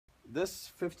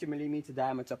this 50mm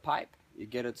diameter pipe, you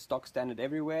get it stock standard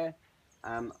everywhere.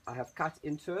 I have cut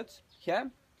into it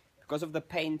here because of the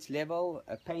paint level,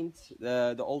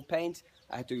 the old paint.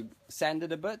 I had to sand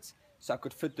it a bit so I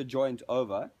could fit the joint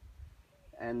over.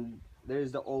 And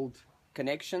there's the old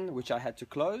connection which I had to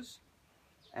close,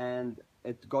 and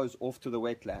it goes off to the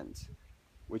wetlands,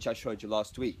 which I showed you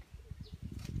last week.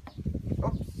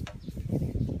 Oops.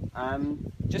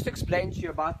 Just to explain to you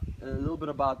about a little bit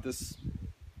about this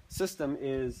system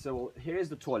is, so here is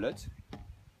the toilet,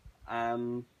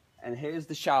 and here's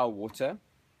the shower water,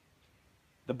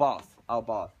 the bath, our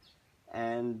bath,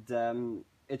 and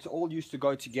it's all used to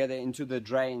go together into the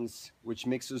drains, which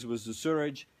mixes with the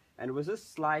sewage. And with this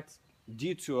slight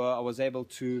detour, I was able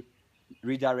to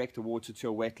redirect the water to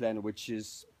a wetland, which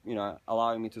is, you know,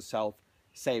 allowing me to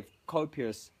save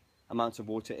copious amounts of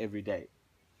water every day.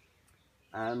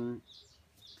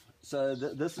 So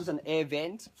this is an air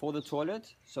vent for the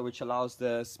toilet, so which allows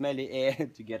the smelly air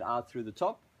to get out through the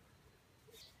top.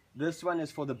 This one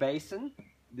is for the basin.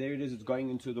 There it is, it's going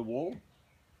into the wall,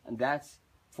 and that's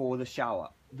for the shower.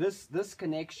 This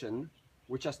connection,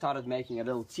 which I started making a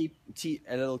little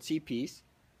T-piece,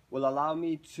 will allow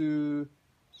me to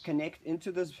connect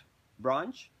into this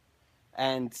branch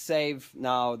and save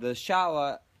now the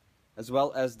shower as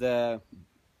well as the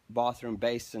bathroom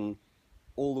basin,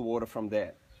 all the water from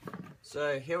there.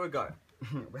 So here we go.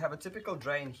 We have a typical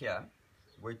drain here,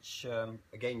 which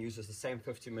again uses the same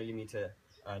 50mm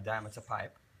diameter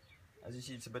pipe. As you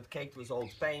see, it's a bit caked with old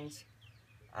paint.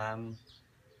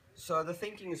 So the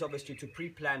thinking is obviously to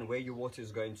pre-plan where your water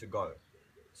is going to go.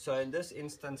 So in this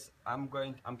instance, I'm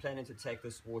planning to take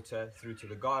this water through to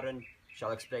the garden, which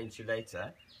I'll explain to you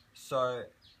later. So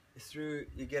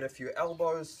you get a few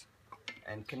elbows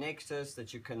and connectors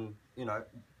that you can, you know,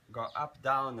 go up,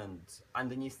 down, and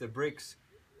underneath the bricks.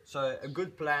 So a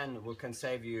good plan can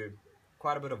save you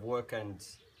quite a bit of work and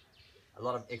a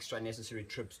lot of extra necessary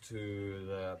trips to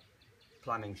the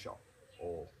plumbing shop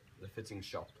or the fitting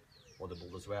shop or the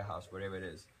builder's warehouse, wherever it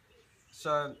is.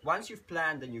 So once you've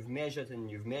planned and you've measured and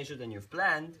you've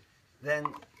planned, then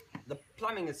the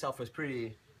plumbing itself is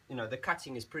pretty, you know, the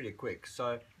cutting is pretty quick.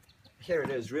 So here it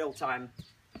is, real time.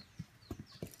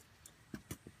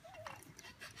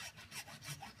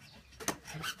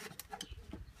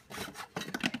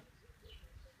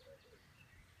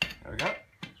 There we go.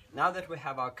 Now that we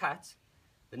have our cut,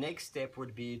 the next step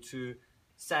would be to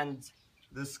sand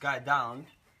this guy down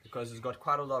because it's got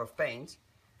quite a lot of paint,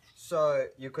 so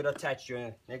you could attach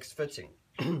your next fitting.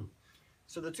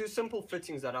 So the two simple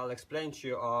fittings that I'll explain to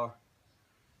you are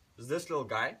this little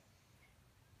guy.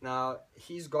 Now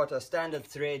he's got a standard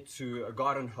thread to a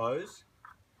garden hose,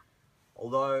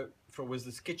 although with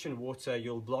this kitchen water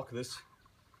you'll block this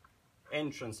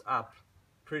entrance up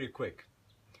pretty quick.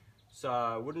 So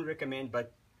I wouldn't recommend,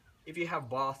 but if you have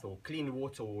bath or clean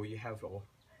water, or you have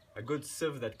a good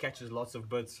sieve that catches lots of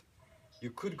bits, you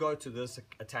could go to this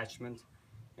attachment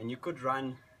and you could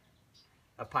run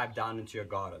a pipe down into your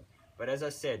garden. But as I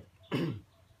said,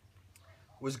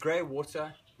 with grey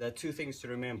water, there are two things to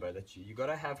remember: that you got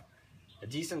to have a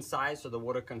decent size so the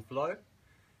water can flow,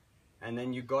 and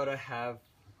then you got to have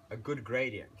a good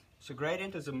gradient. So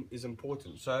gradient is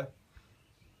important. So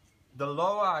the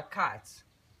lower I cut,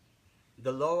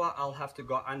 the lower I'll have to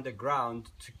go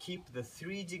underground to keep the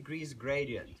 3 degrees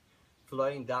gradient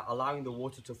flowing down, allowing the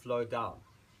water to flow down.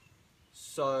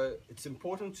 So it's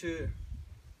important to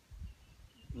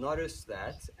notice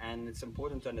that, and it's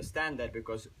important to understand that,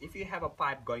 because if you have a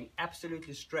pipe going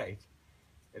absolutely straight,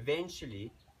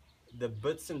 eventually the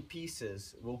bits and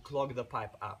pieces will clog the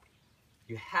pipe up.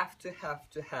 You have to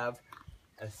have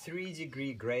a 3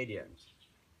 degree gradient,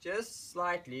 just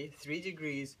slightly 3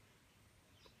 degrees,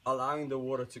 allowing the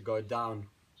water to go down,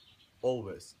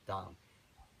 always down.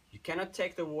 You cannot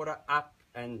take the water up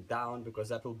and down because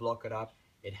that will block it up.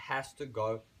 It has to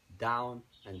go down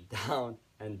and down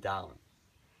and down.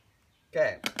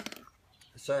 Okay,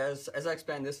 so as I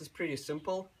explained, this is pretty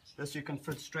simple. This you can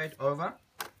fit straight over.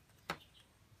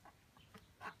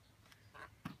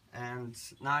 And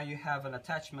now you have an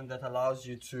attachment that allows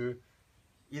you to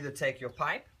either take your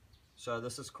pipe, so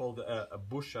this is called a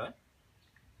busher.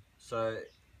 So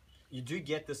you do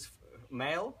get this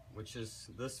male, which is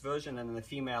this version, and then the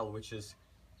female, which is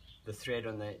the thread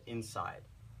on the inside.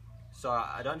 So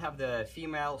I don't have the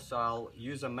female, so I'll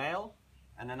use a male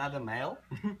and another male.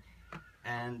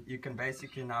 And you can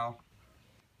basically now,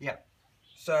 yeah.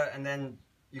 So, and then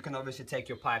you can obviously take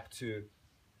your pipe to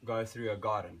go through your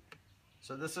garden.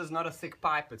 So this is not a thick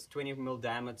pipe, it's 20mm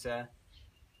diameter.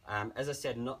 As I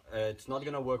said, it's not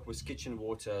going to work with kitchen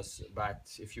waters, but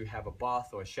if you have a bath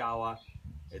or a shower,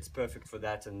 it's perfect for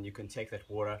that, and you can take that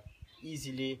water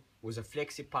easily with a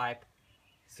flexi pipe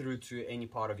through to any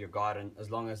part of your garden, as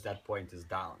long as that point is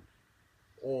down,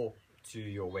 or to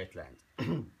your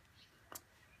wetland.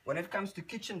 When it comes to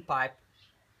kitchen pipe,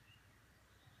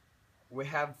 we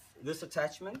have this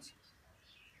attachment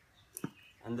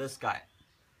and this guy.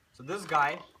 So this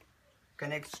guy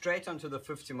connects straight onto the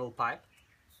 50mm pipe.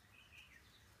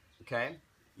 Okay,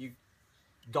 you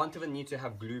don't even need to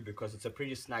have glue because it's a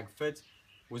pretty snug fit.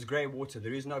 With grey water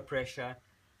there is no pressure,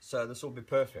 so this will be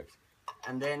perfect.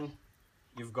 And then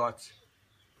you've got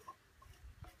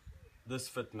this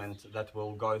fitment that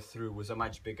will go through with a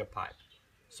much bigger pipe.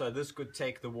 So this could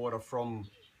take the water from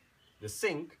the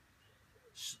sink,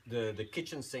 the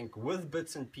kitchen sink, with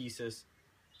bits and pieces,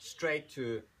 straight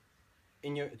to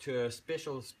a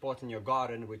special spot in your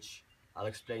garden, which I'll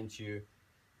explain to you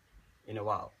in a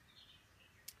while.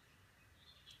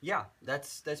 Yeah,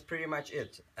 that's pretty much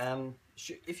it.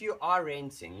 If you are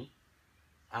renting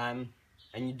and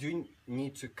you do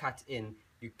need to cut in,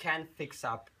 you can fix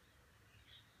up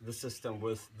the system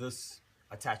with this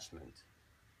attachment.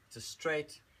 It's a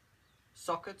straight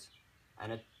socket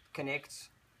and it connects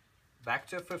back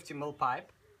to a 50mm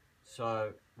pipe,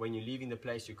 so when you're leaving the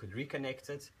place you could reconnect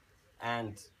it,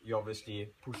 and you obviously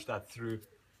push that through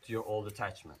to your old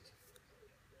attachment.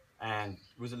 And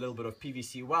with a little bit of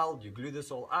PVC weld, you glue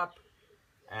this all up,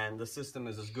 and the system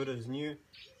is as good as new.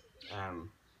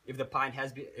 If the pipe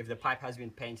has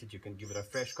been painted, you can give it a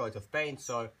fresh coat of paint,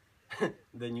 so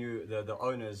the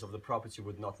owners of the property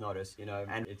would not notice, you know.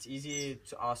 And it's easy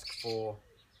to ask for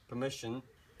permission.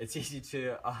 It's easy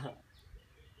to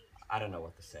I don't know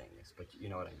what the saying is, but you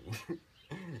know what I mean.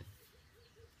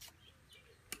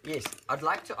 Yes, I'd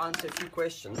like to answer a few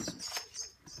questions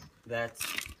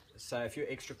a few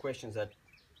extra questions that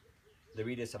the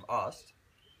readers have asked.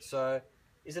 So,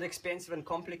 is it expensive and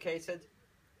complicated?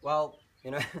 Well,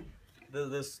 you know,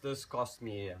 this cost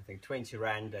me, I think, 20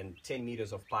 Rand, and 10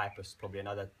 meters of pipe is probably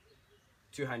another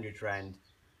 200 Rand.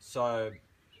 So,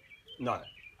 no,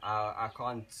 I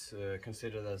can't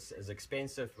consider this as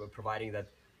expensive, providing that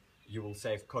you will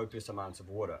save copious amounts of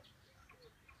water.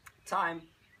 Time,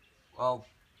 well,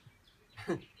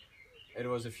 it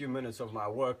was a few minutes of my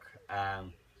work,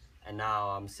 and now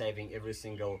I'm saving every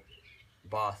single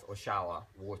bath or shower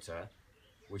water,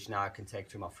 which now I can take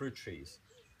to my fruit trees.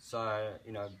 So,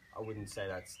 you know, I wouldn't say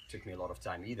that took me a lot of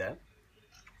time either.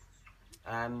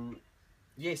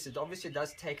 Yes, it obviously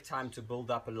does take time to build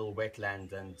up a little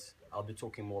wetland, and I'll be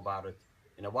talking more about it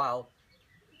in a while.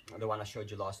 The one I showed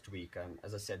you last week,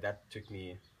 as I said, that took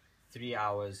me 3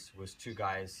 hours with 2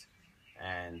 guys,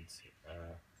 and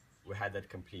we had that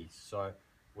complete. So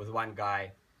with one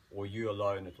guy or you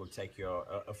alone, it will take you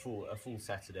a full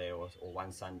Saturday or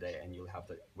one Sunday, and you'll have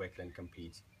the wetland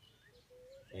complete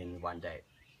in one day.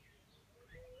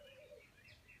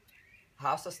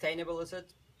 How sustainable is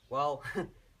it? Well,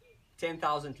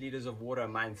 10,000 liters of water a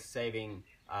month saving,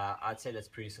 I'd say that's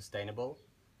pretty sustainable.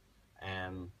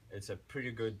 It's a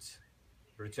pretty good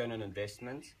return on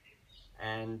investment,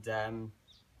 and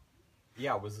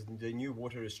yeah, with the new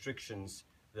water restrictions,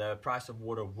 the price of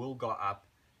water will go up,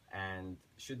 and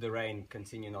should the rain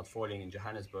continue not falling in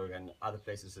Johannesburg and other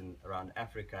places around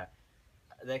Africa,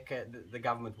 the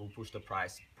government will push the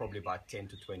price probably by 10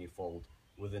 to 20 fold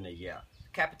within a year.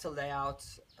 Capital layout,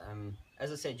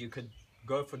 as I said, you could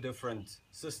go for different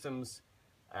systems.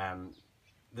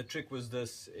 The trick with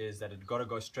this is that it got to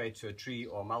go straight to a tree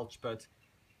or mulch pit,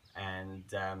 and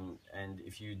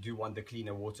if you do want the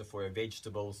cleaner water for your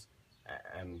vegetables,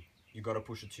 you got to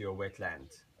push it to your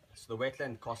wetland. So the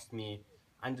wetland cost me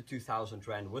under 2,000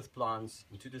 Rand with plants.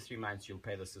 In 2 to 3 months you'll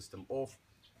pay the system off.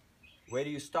 Where do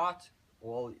you start?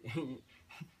 Well,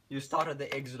 you start at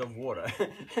the exit of water.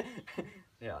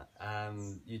 Yeah,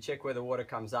 you check where the water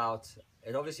comes out.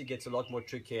 It obviously gets a lot more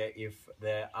trickier if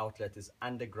the outlet is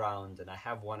underground, and I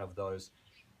have one of those,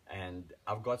 and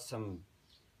I've got some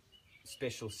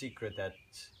special secret that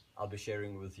I'll be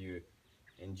sharing with you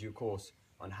in due course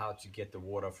on how to get the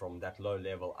water from that low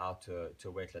level out to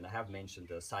a wetland. I have mentioned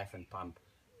the siphon pump,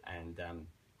 and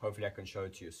hopefully I can show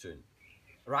it to you soon.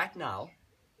 Right now,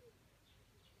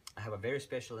 I have a very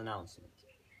special announcement,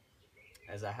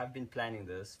 as I have been planning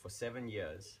this for 7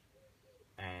 years,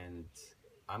 and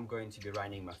I'm going to be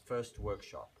running my first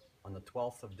workshop on the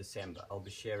 12th of December. I'll be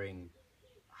sharing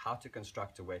how to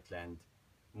construct a wetland,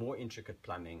 more intricate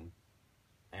plumbing,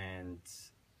 and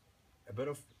a bit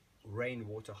of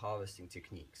rainwater harvesting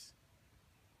techniques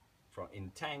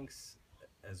in tanks,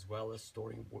 as well as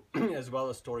storing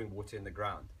water in the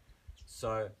ground.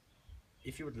 So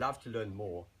if you would love to learn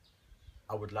more,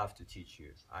 I would love to teach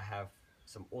you. I have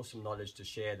some awesome knowledge to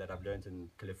share that I've learned in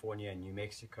California and New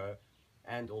Mexico,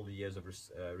 and all the years of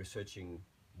researching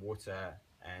water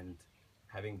and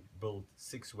having built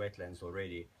 6 wetlands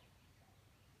already.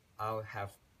 I'll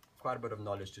have quite a bit of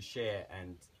knowledge to share,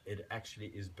 and it actually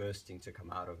is bursting to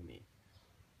come out of me.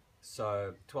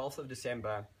 So 12th of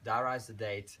December, diarize the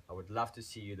date. I would love to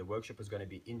see you. The workshop is going to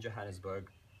be in Johannesburg,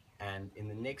 and in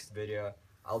the next video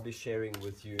I'll be sharing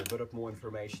with you a bit of more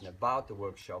information about the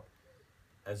workshop,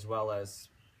 as well as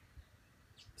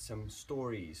some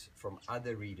stories from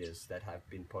other readers that have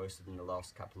been posted in the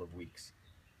last couple of weeks.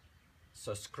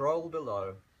 So scroll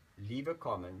below, leave a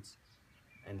comment,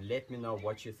 and let me know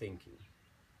what you're thinking.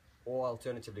 Or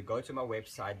alternatively, go to my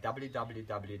website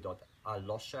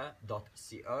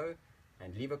www.alosha.co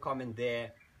and leave a comment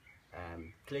there.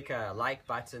 Click a like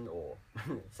button or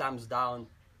thumbs down.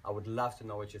 I would love to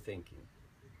know what you're thinking.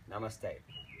 Namaste.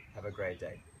 Have a great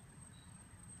day.